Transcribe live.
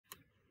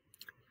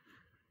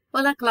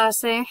Hola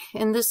clase.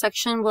 In this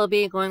section, we'll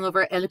be going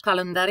over el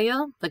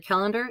calendario, the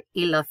calendar,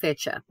 y la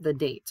fecha, the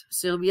date.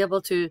 So you'll be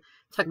able to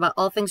talk about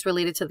all things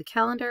related to the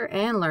calendar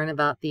and learn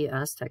about the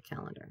Aztec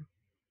calendar.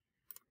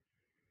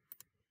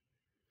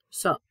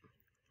 So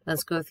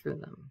let's go through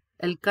them.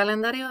 El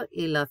calendario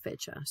y la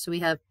fecha. So we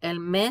have el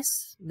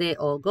mes de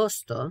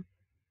agosto,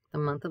 the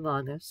month of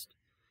August.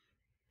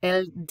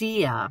 El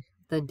día,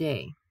 the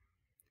day.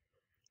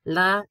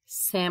 La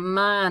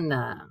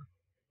semana,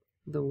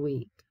 the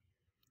week.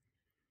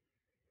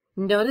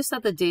 Notice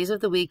that the days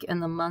of the week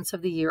and the months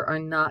of the year are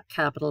not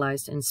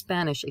capitalized in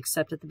Spanish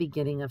except at the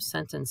beginning of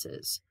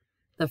sentences.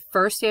 The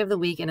first day of the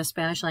week in a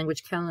Spanish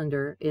language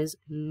calendar is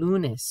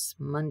lunes,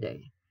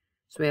 Monday.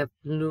 So we have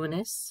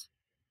lunes,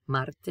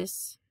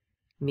 martes,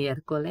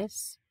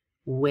 miércoles,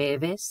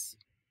 jueves,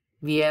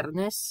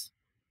 viernes,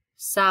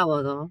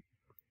 sábado,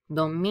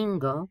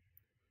 domingo,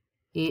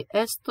 y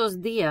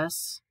estos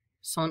días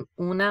son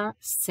una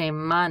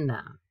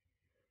semana.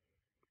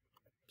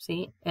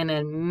 ¿Sí? En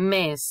el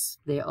mes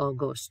de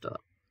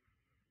agosto.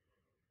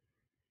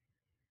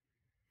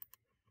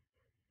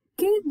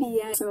 ¿Qué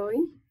día es hoy?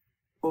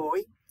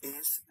 Hoy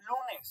es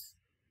lunes.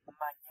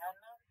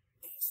 Mañana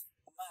es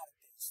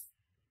martes.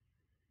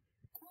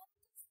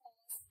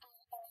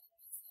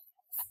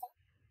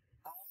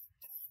 Hay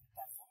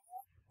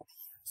 31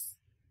 días.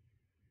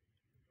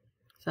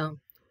 So,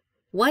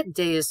 what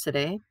day is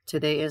today?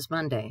 Today is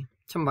Monday.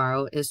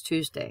 Tomorrow is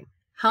Tuesday.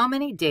 How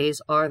many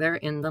days are there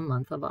in the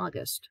month of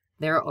August?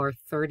 There are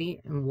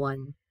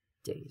 31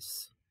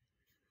 days.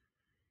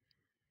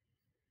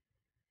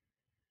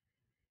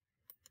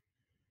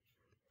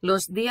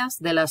 Los días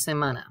de la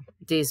semana,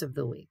 days of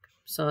the week.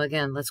 So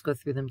again, let's go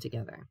through them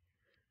together.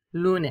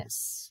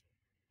 Lunes,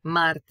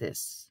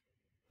 martes,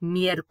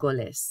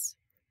 miércoles,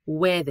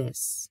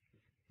 jueves,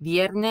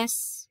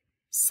 viernes,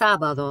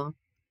 sábado,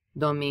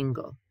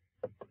 domingo.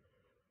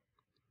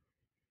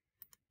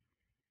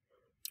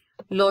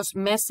 Los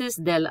meses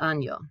del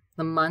año,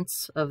 the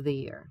months of the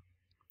year.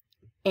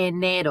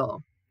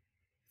 Enero,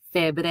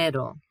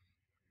 febrero,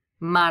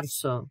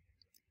 marzo,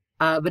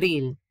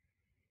 abril,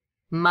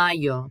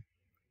 mayo,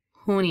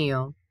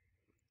 junio,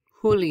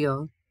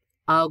 julio,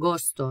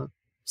 agosto,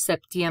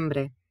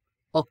 septiembre,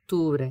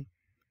 octubre,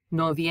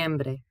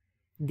 noviembre,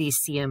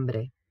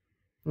 diciembre.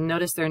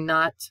 Notice they're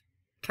not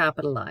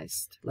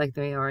capitalized like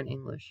they are in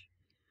English.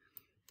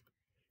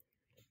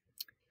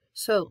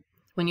 So,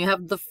 when you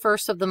have the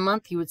first of the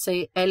month, you would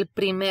say el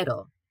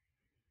primero.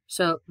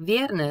 So,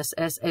 viernes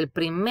es el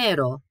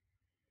primero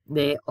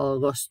de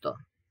agosto.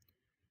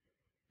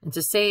 And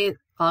to say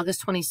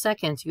August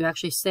 22nd, you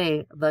actually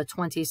say the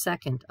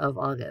 22nd of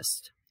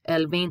August.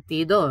 El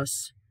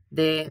 22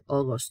 de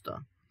agosto.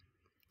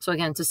 So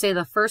again, to say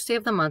the first day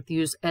of the month,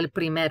 use el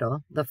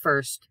primero, the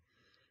first.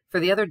 For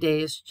the other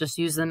days, just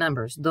use the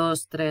numbers,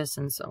 dos, tres,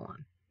 and so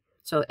on.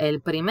 So el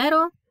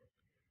primero,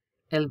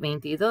 el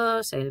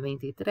 22, el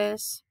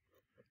 23.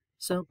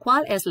 So,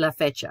 ¿cuál es la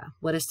fecha?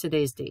 What is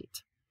today's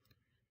date?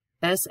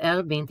 Es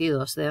el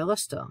 22 de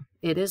agosto.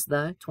 It is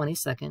the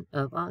 22nd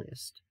of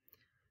August.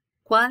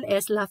 ¿Cuál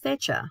es la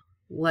fecha?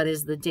 What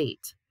is the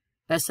date?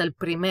 Es el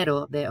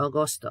primero de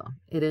agosto.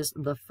 It is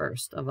the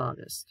 1st of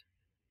August.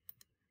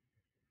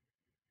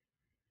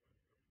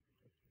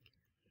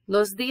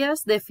 Los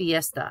días de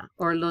fiesta,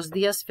 or los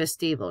días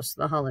festivos,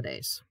 the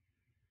holidays.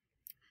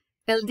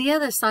 El día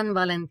de San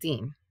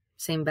Valentín,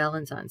 St.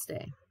 Valentine's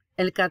Day.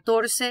 El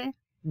 14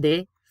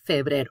 de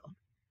febrero,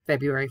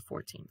 February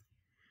 14th.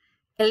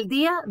 El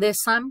día de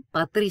San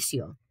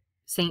Patricio,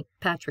 St.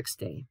 Patrick's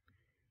Day.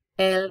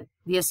 El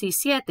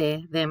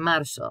 17 de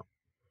marzo,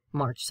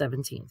 March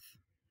 17th.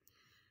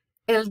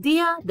 El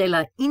día de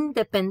la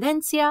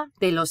independencia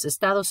de los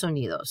Estados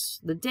Unidos,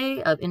 the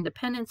Day of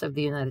Independence of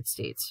the United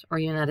States, or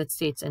United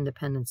States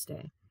Independence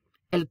Day.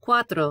 El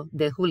 4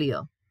 de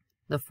julio,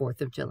 the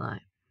 4th of July.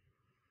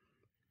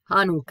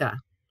 Hanukkah,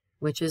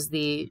 which is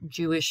the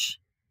Jewish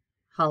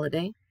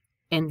holiday,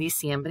 en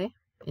diciembre,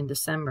 in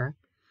December.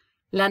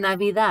 La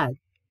Navidad,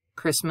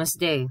 Christmas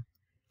Day,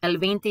 el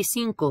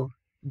 25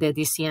 de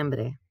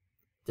diciembre,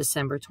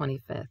 December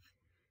 25th.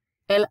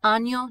 El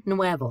Año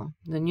Nuevo,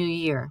 the New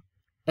Year,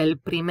 el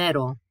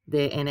primero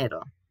de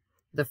enero,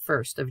 the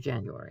 1st of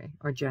January,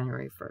 or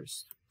January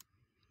 1st.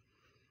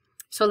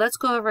 So let's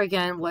go over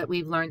again what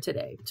we've learned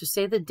today. To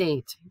say the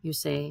date, you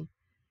say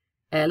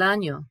el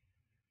año,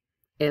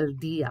 el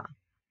día,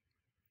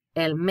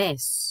 el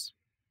mes,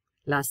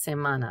 la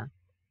semana.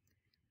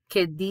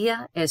 ¿Qué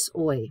día es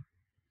hoy?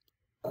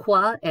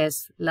 ¿Cuál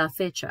es la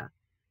fecha?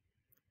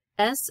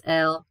 Es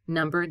el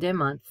number de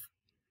month.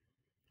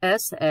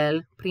 Es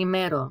el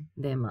primero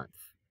de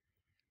month.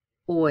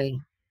 Hoy.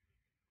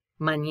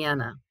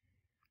 Mañana.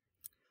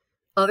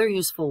 Other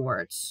useful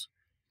words.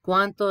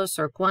 ¿Cuántos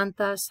or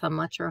cuántas? How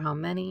much or how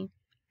many?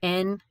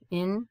 En,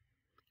 in.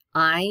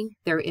 I,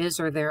 there is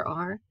or there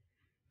are.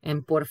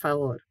 And por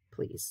favor,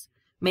 please.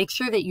 Make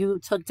sure that you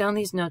took down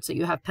these notes, that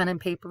you have pen and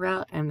paper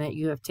out, and that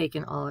you have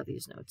taken all of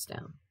these notes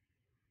down.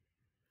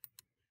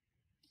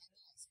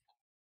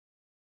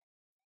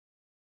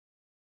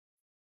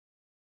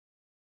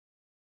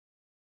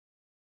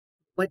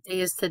 What day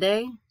is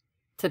today?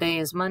 Today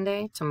is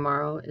Monday.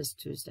 Tomorrow is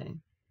Tuesday.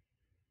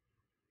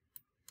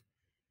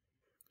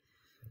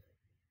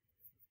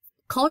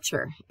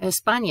 Culture.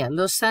 España.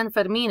 Los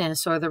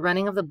Sanfermines, or the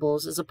Running of the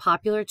Bulls, is a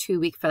popular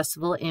 2-week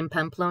festival in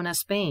Pamplona,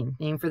 Spain,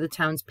 named for the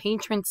town's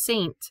patron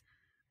saint.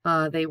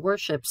 They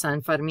worship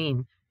San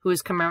Fermín, who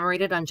is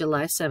commemorated on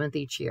July 7th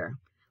each year.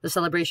 The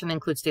celebration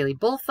includes daily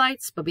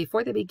bullfights, but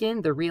before they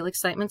begin, the real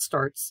excitement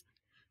starts.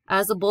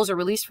 As the bulls are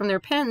released from their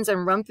pens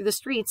and run through the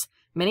streets,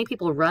 many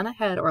people run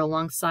ahead or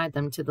alongside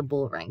them to the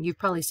bull ring. You've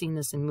probably seen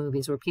this in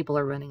movies where people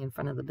are running in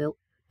front of the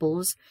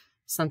bulls.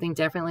 Something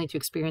definitely to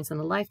experience in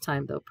a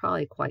lifetime, though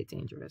probably quite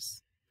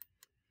dangerous.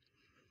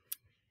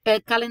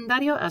 El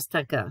calendario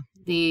azteca,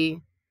 the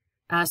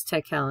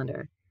Aztec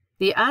calendar.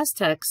 The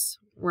Aztecs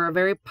were a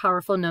very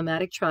powerful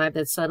nomadic tribe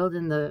that settled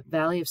in the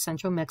valley of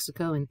central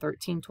Mexico in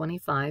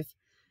 1325.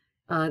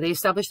 They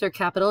established their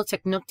capital,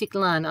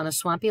 Tenochtitlan, on a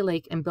swampy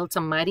lake and built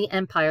a mighty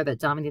empire that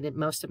dominated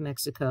most of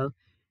Mexico.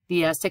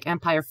 The Aztec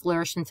Empire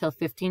flourished until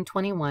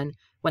 1521,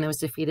 when it was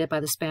defeated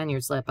by the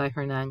Spaniards led by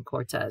Hernán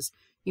Cortés.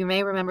 You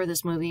may remember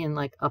this movie in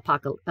like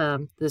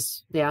the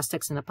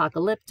Aztecs in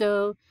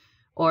Apocalypto,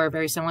 or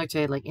very similar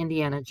to like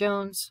Indiana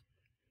Jones.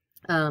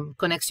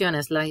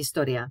 Conexiones, la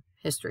historia,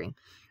 history.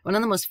 One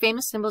of the most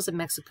famous symbols of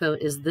Mexico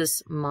is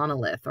this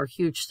monolith, or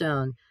huge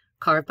stone,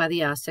 carved by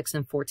the Aztecs in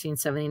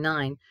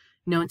 1479.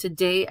 Known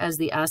today as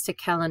the Aztec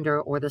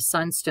Calendar or the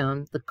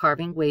Sunstone, the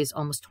carving weighs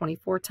almost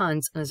 24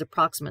 tons and is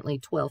approximately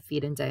 12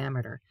 feet in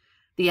diameter.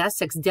 The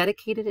Aztecs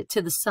dedicated it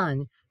to the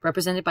sun,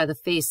 represented by the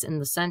face in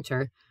the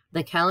center.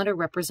 The calendar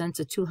represents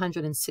a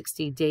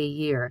 260-day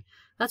year.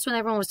 That's when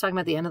everyone was talking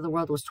about the end of the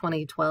world was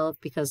 2012,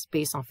 because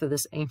based off of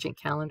this ancient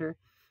calendar.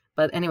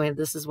 But anyway,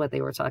 this is what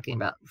they were talking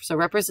about. So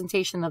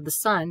representation of the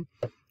sun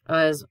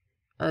as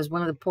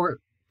one of the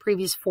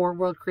previous 4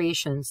 world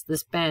creations,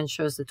 this band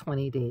shows the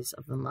 20 days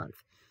of the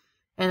month.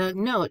 And a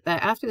note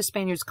that after the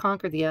Spaniards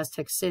conquered the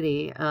Aztec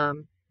city,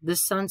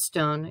 this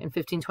sunstone in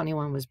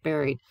 1521 was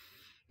buried.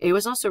 It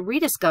was also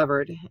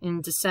rediscovered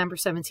in December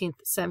 17th,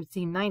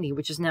 1790,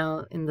 which is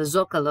now in the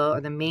Zócalo,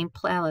 or the main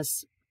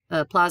plaza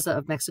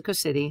of Mexico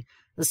City.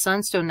 The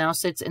sunstone now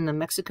sits in the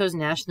Mexico's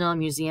National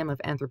Museum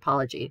of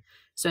Anthropology.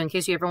 So in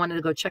case you ever wanted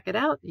to go check it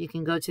out, you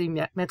can go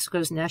to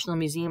Mexico's National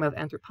Museum of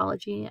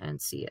Anthropology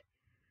and see it.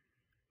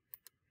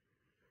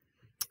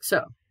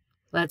 So,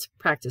 let's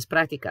practice.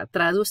 Práctica.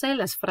 Traduce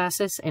las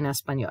frases en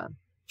español.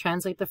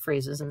 Translate the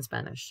phrases in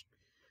Spanish.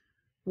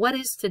 What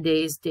is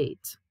today's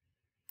date?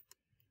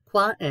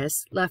 ¿Cuál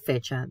es la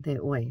fecha de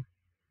hoy?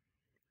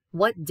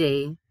 What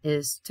day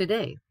is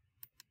today?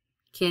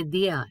 ¿Qué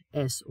día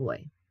es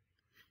hoy?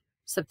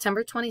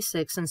 September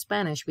 26 in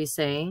Spanish we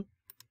say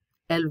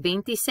el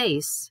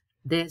 26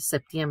 de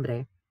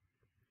septiembre.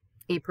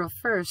 April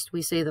 1st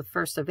we say the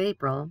 1st of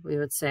April. We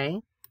would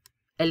say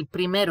el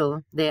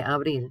primero de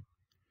abril.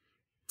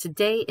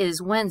 Today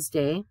is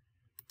Wednesday,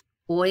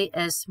 hoy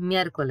es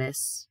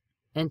miércoles,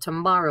 and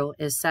tomorrow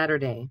is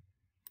Saturday.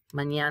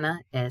 Mañana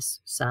es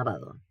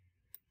sábado.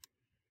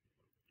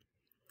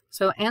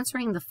 So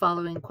answering the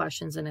following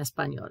questions in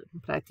español,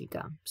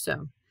 práctica.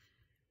 So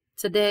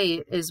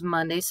today is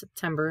Monday,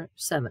 September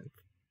 7th.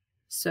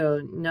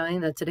 So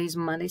knowing that today's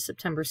Monday,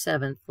 September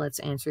 7th, let's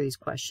answer these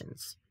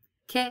questions.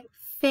 ¿Qué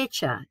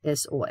fecha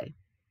es hoy?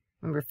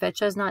 Remember,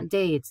 fecha is not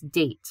day, it's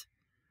date.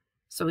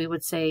 So we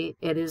would say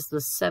it is the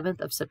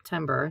 7th of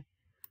September,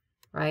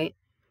 right?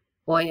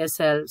 Hoy es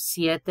el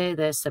 7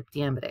 de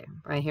septiembre,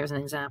 right? Here's an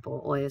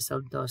example. Hoy es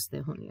el 2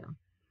 de junio.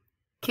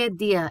 ¿Qué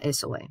día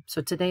es hoy?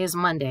 So today is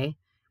Monday.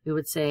 We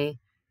would say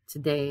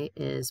today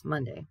is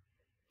Monday.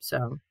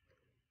 So,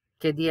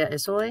 ¿qué día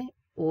es hoy?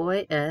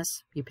 Hoy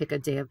es, you pick a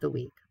day of the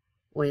week.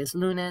 Hoy es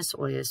lunes,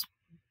 hoy es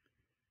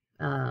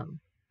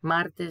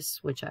martes,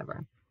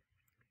 whichever.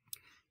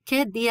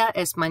 ¿Qué día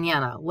es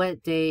mañana?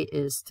 What day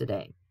is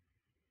today?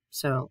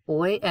 So,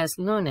 hoy es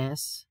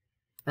lunes,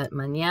 but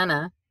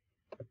mañana,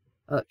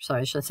 oh,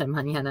 sorry, I should have said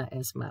mañana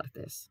es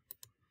martes.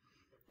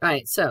 All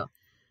right, so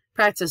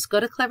practice.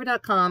 Go to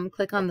clever.com,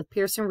 click on the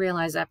Pearson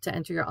Realize app to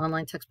enter your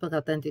online textbook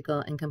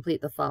Auténtico and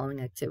complete the following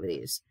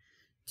activities.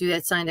 Do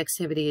assigned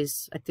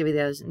activities,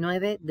 actividades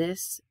 9, 10,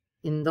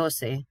 y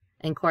 12,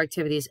 and core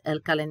activities,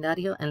 el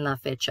calendario and la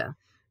fecha.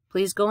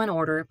 Please go in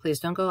order. Please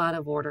don't go out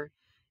of order.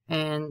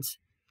 And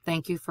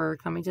thank you for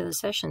coming to the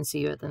session. See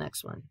you at the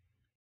next one.